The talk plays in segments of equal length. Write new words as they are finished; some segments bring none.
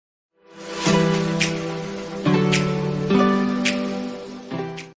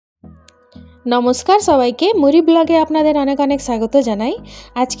नमस्कार सबाइके मुरी ब्लगे आपनादेर अनेक अनेक स्वागत जानाई।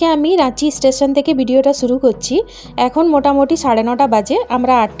 आज के आमी रांची स्टेशन थेके भिडियोटा शुरू करछि। एखन मोटामुटी 9:30 बाजे।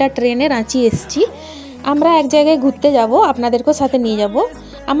 आमरा 8टा ट्रेने रांची एसेछि। आमरा एक जायगाय घुरते जाबो, आपनादेरको साथे निये जाबो।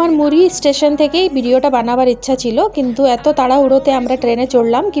 आमार मुरी स्टेशन थेकेई भिडियोटा बानाबार इच्छा छिलो, किन्तु एत ताड़ाहुड़ोते आमरा ट्रेने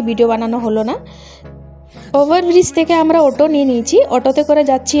चढ़लाम कि भिडियो बानानो हलो ना। ओभारब्रिज थेके आमरा अटो निये निয়েছি। अटोते करे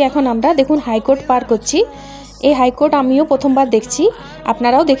जाচ্ছি এখন আমরা। দেখুন হাইকোর্ট পার করছি। এই হাইকোর্ট আমিও প্রথমবার দেখছি,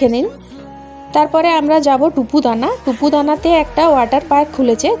 আপনারাও দেখে নিন। তারপরে আমরা যাব টুপুদানা। টুপুদানাতে একটা ওয়াটার পার্ক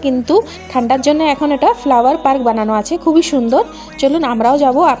খুলেছে, কিন্তু ঠান্ডার জন্য এখন এটা ফ্লাওয়ার পার্ক বানানো আছে, খুবই সুন্দর। চলুন আমরাও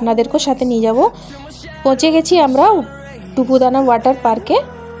যাব, আপনাদেরকে সাথে নিয়ে যাব। পৌঁছে গেছি আমরা টুপুদানা ওয়াটার পার্কে।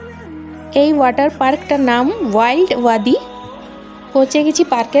 এই ওয়াটার পার্কটার নাম ওয়াইল্ড ওয়াদি। পৌঁছে গেছি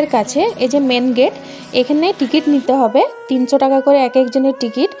পার্কের কাছে। এই যে মেন গেট, এখানে টিকিট নিতে হবে 300 টাকা করে এক একজনের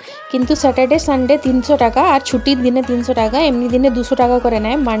টিকিট, কিন্তু স্যাটারডে সানডে 300 টাকা আর ছুটির দিনে 300 টাকা, এমনি দিনে 200 টাকা করে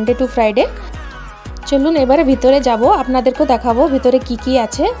নেয় মানডে টু ফ্রাইডে। চলুন এবারে ভিতরে যাব, আপনাদেরকে দেখাবো ভিতরে কি কি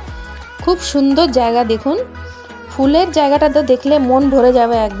আছে। খুব সুন্দর জায়গা, দেখুন ফুলের জায়গাটা তো দেখলে মন ভরে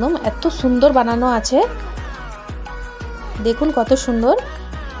যাবে একদম, এত সুন্দর বানানো আছে। দেখুন কত সুন্দর।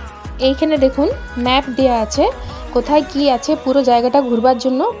 এইখানে দেখুন ম্যাপ দেওয়া আছে, কোথায় কি আছে পুরো জায়গাটা ঘুরবার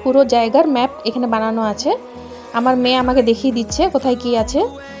জন্য পুরো জায়গার ম্যাপ এখানে বানানো আছে। আমার মেয়ে আমাকে দেখিয়ে দিচ্ছে কোথায় কি আছে।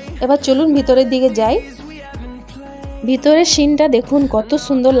 এবার চলুন ভিতরের দিকে যাই। ভিতরের সিনটা দেখুন কত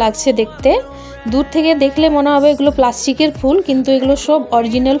সুন্দর লাগছে দেখতে। দূর থেকে দেখলে মনে হবে এগুলো প্লাস্টিকের ফুল, কিন্তু এগুলো সব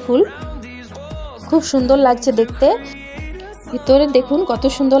অরিজিনাল ফুল। খুব সুন্দর লাগছে দেখতে। ভিতরে দেখুন কত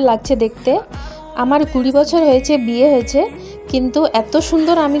সুন্দর লাগছে দেখতে। আমার 20 বছর হয়েছে, বিয়ে হয়েছে, কিন্তু এত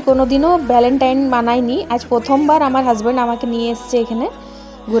সুন্দর আমি কোনোদিনও ভ্যালেন্টাইন বানাইনি। আজ প্রথমবার আমার হাজব্যান্ড আমাকে নিয়ে এসছে এখানে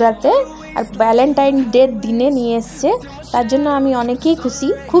ঘোরাতে, আর ভ্যালেন্টাইন ডের দিনে নিয়ে এসছে, তার জন্য আমি অনেকই খুশি।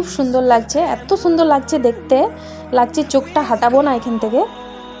 খুব সুন্দর লাগছে, এত সুন্দর লাগছে দেখতে, লাগছে চোখটা হাঁটাবো না এখান থেকে।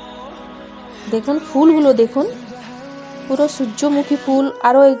 দেখুন ফুলগুলো দেখুন, পুরো সূর্যমুখী ফুল,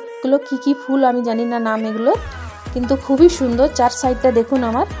 আরও এগুলো কি কি ফুল আমি জানি না নাম এগুলো, কিন্তু খুবই সুন্দর। চার সাইডটা দেখুন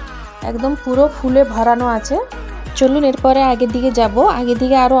আমার একদম পুরো ফুলে ভরানো আছে। চলুন এরপরে আগের দিকে যাব। আগের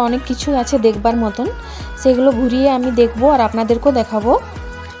দিকে আরও অনেক কিছু আছে দেখবার মতন, সেগুলো ঘুরিয়ে আমি দেখবো আর আপনাদেরকেও দেখাবো।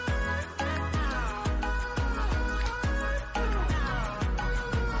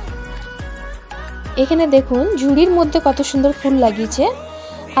 এখানে দেখুন ঝুড়ির মধ্যে কত সুন্দর ফুল লাগিয়েছে।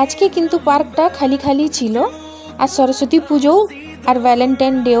 আজকে কিন্তু পার্কটা খালি খালি ছিল, আর সরস্বতী পুজো আর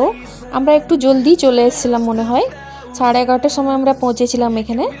ভ্যালেন্টাইন ডেও আমরা একটু জলদি চলে এসেছিলাম, মনে হয় 11:30টার সময় আমরা পৌঁছেছিলাম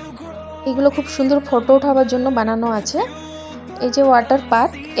এখানে। এগুলো খুব সুন্দর ফটো ওঠাবার জন্য বানানো আছে। এই যে ওয়াটার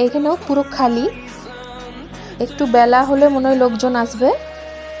পার্ক, এখানেও পুরো খালি, একটু বেলা হলে মনে হয় লোকজন আসবে।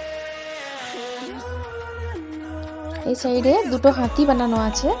 এই সাইডে দুটো হাতি বানানো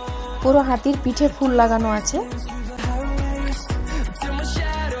আছে, পুরো হাতির পিঠে ফুল লাগানো আছে।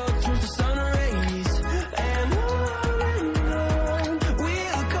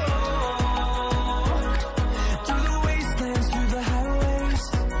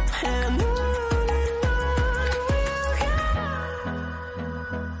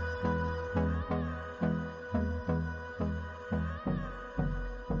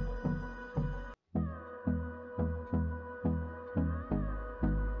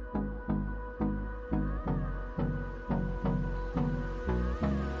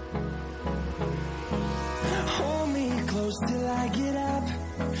 Till I get up,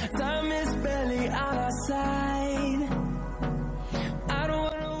 time is barely on our side. I don't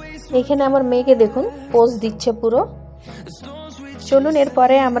wanna waste. এখানে আমার মেয়েকে দেখুন পোজ দিচ্ছে পুরো। চলুন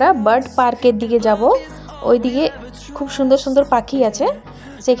এরপরে আমরা বার্ড পার্কের দিকে যাব। ওইদিকে খুব সুন্দর সুন্দর পাখি আছে,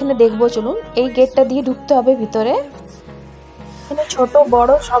 সেখানে দেখবো। চলুন এই গেটটা দিয়ে ঢুকতে হবে ভিতরে। এখানে ছোট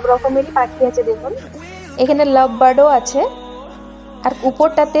বড় সব রকমেরই পাখি আছে দেখুন। এখানে লাভ বার্ডও আছে, আর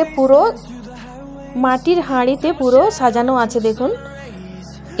উপরটাতে পুরো মাটির হাঁড়িতে পুরো সাজানো আছে দেখুন।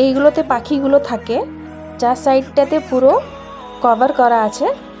 এইগুলোতে পাখিগুলো থাকে, চার সাইডটাতে পুরো কভার করা আছে।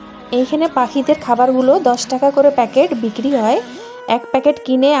 এইখানে পাখিদের খাবারগুলো 10 টাকা করে প্যাকেট বিক্রি হয়। এক প্যাকেট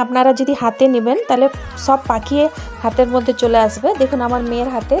কিনে আপনারা যদি হাতে নেবেন তাহলে সব পাখি হাতের মধ্যে চলে আসবে। দেখুন আমার মেয়ের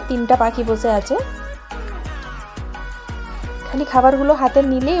হাতে 3টা পাখি বসে আছে, খালি খাবারগুলো হাতে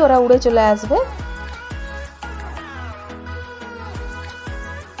নিলেই ওরা উড়ে চলে আসবে।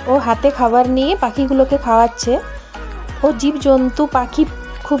 ও হাতে খাবার নিয়ে পাখিগুলোকে খাওয়াচ্ছে। ও জীবজন্তু পাখি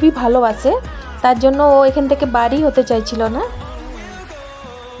খুবই ভালোবাসে, তার জন্য ও এখান থেকে বাড়ি হতে চাইছিল না।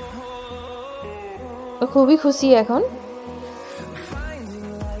 ও খুবই খুশি এখন।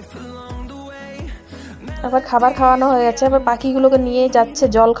 আবার খাবার খাওয়ানো হয়ে গেছে, আবার পাখিগুলোকে নিয়ে যাচ্ছে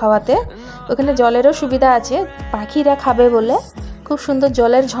জল খাওয়াতে। ওখানে জলেরও সুবিধা আছে পাখিরা খাবে বলে। খুব সুন্দর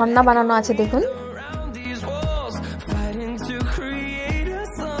জলের ঝর্ণা বানানো আছে দেখুন।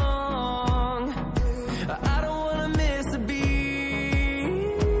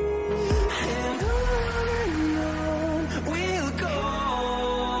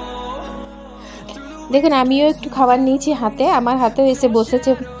 দেখুন আমিও একটু খাবার নিয়েছি হাতে, আমার হাতেও এসে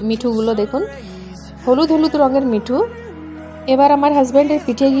বসেছে মিঠুগুলো। দেখুন হলুদ হলুদ রঙের মিঠু। এবার আমার হাজব্যান্ডের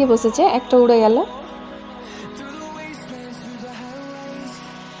পিঠে গিয়ে বসেছে, একটা উড়ে গেল।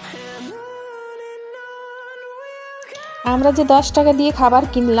 আমরা যে 10 টাকা দিয়ে খাবার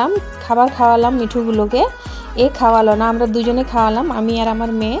কিনলাম, খাবার খাওয়ালাম মিঠুগুলোকে, এ খাওয়ালো না, আমরা দুজনে খাওয়ালাম, আমি আর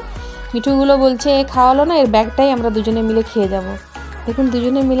আমার মেয়ে। মিঠুগুলো বলছে এ খাওয়ালো না, এর ব্যাগটাই আমরা দুজনে মিলে খেয়ে যাব। দেখুন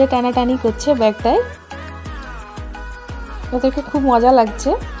দুজনে মিলে টানাটানি করছে ব্যাগটায়, ওদেরকে খুব মজা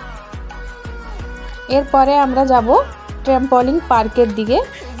লাগছে। এরপরে আমরা যাব ট্র্যাম্পলিন পার্কের দিকে,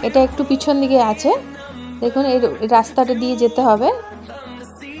 এটা একটু পিছন দিকে আছে। দেখুন এই রাস্তাটা দিয়ে যেতে হবে,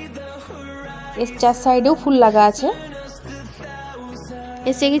 এর 4 সাইডেও ফুল লাগা আছে।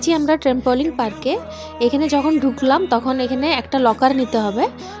 এসে গেছি আমরা ট্র্যাম্পলিন পার্কে। এখানে যখন ঢুকলাম তখন এখানে একটা লকার নিতে হবে,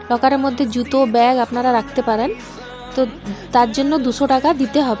 লকারের মধ্যে জুতো ব্যাগ আপনারা রাখতে পারেন, তো তার জন্য 200 টাকা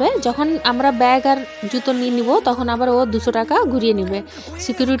দিতে হবে। যখন আমরা ব্যাগ আর জুতো নিয়ে নিব তখন আবার ও 200 টাকা ঘুরিয়ে নেবে,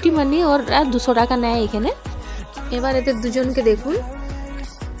 সিকিউরিটি মানি ওরা 200 টাকা নেয় এখানে। এবার এদের দুজনকে দেখুন,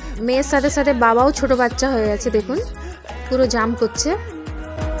 মেয়ের সাথে সাথে বাবাও ছোট বাচ্চা হয়ে আছে, দেখুন পুরো জাম করছে।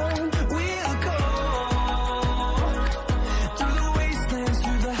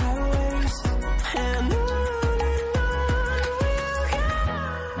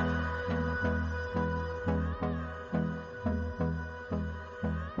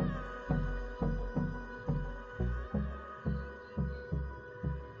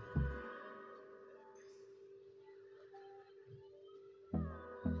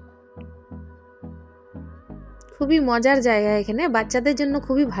 খুবই মজার জায়গা, এখানে বাচ্চাদের জন্য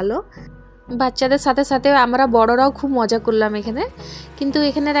খুবই ভালো। বাচ্চাদের সাথে সাথে আমরা বড়রাও খুব মজা করলাম এখানে। কিন্তু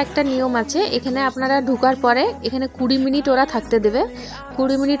এখানের একটা নিয়ম আছে, এখানে আপনারা ঢোকার পরে এখানে 20 মিনিট ওরা থাকতে দেবে,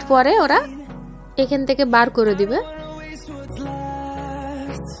 20 মিনিট পরে ওরা এখান থেকে বার করে দিবে।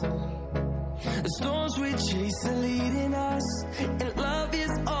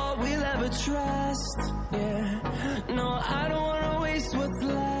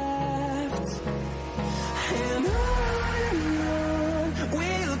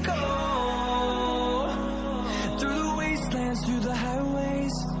 Through the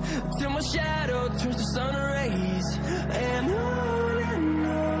highways till my shadow turns to sun rays, and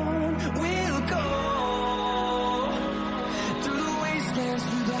on we'll go through the wastelands,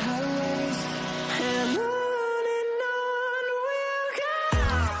 through the highways, and on we'll go.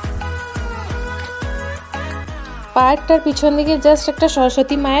 পার্কটার পিছন দিকে জাস্ট একটা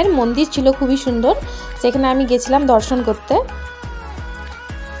সরস্বতী মায়ের মন্দির ছিল, খুবই সুন্দর, সেখানে আমি গেছিলাম দর্শন করতে।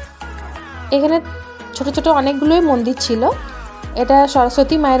 এখানে ছোট ছোট অনেকগুলোই মন্দির ছিল, এটা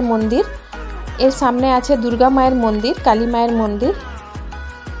সরস্বতী মায়ের মন্দির, এর সামনে আছে দুর্গা মায়ের মন্দির, কালী মায়ের মন্দির।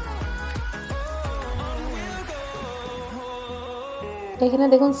 এখানে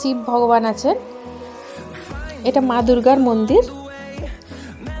দেখুন শিব ভগবান আছেন, এটা মা দুর্গার মন্দির।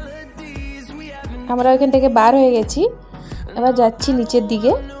 আমরা এখান থেকে বার হয়ে গেছি, এবার যাচ্ছি নিচের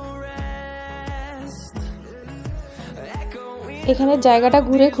দিকে। এখানে জায়গাটা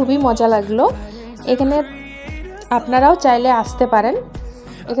ঘুরে খুবই মজা লাগলো, এখানে আপনারাও চাইলে আসতে পারেন,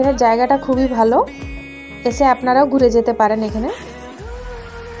 এখানে জায়গাটা খুবই ভালো, এসে আপনারাও ঘুরে যেতে পারেন এখানে।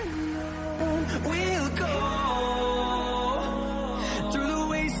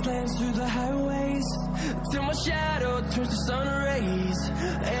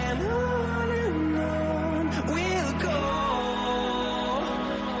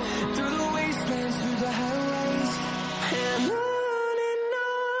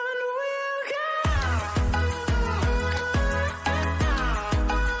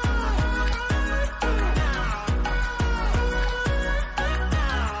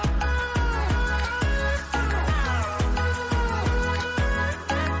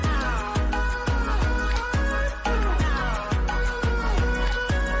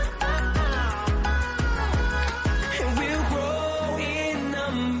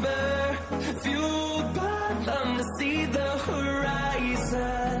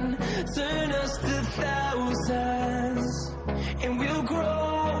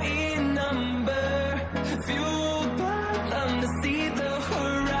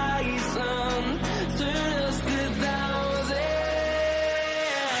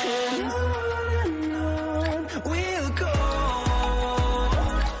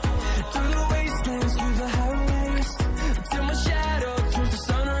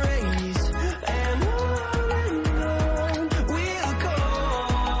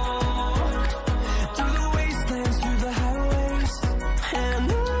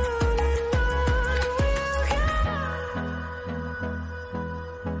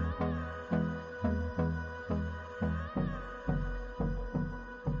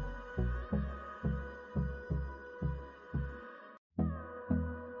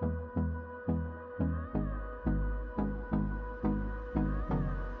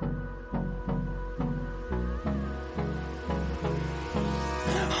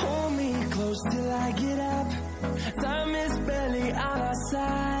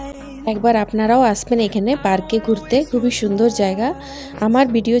 একবার আপনারাও আসবেন এখানে পার্কে ঘুরতে, খুবই সুন্দর জায়গা। আমার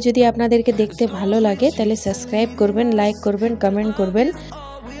ভিডিও যদি আপনাদেরকে দেখতে ভালো লাগে তাহলে সাবস্ক্রাইব করবেন, লাইক করবেন, কমেন্ট করবেন।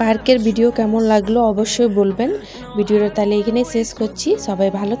 পার্কের ভিডিও কেমন লাগলো অবশ্যই বলবেন। ভিডিওটা তাহলে এখানেই শেষ করছি। সবাই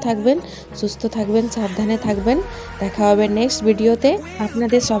ভালো থাকবেন, সুস্থ থাকবেন, সাবধানে থাকবেন। দেখা হবে নেক্সট ভিডিওতে।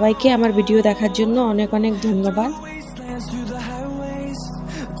 আপনাদের সবাইকে আমার ভিডিও দেখার জন্য অনেক অনেক ধন্যবাদ। Wastelands through the highways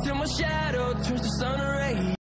till my shadow turns to sun.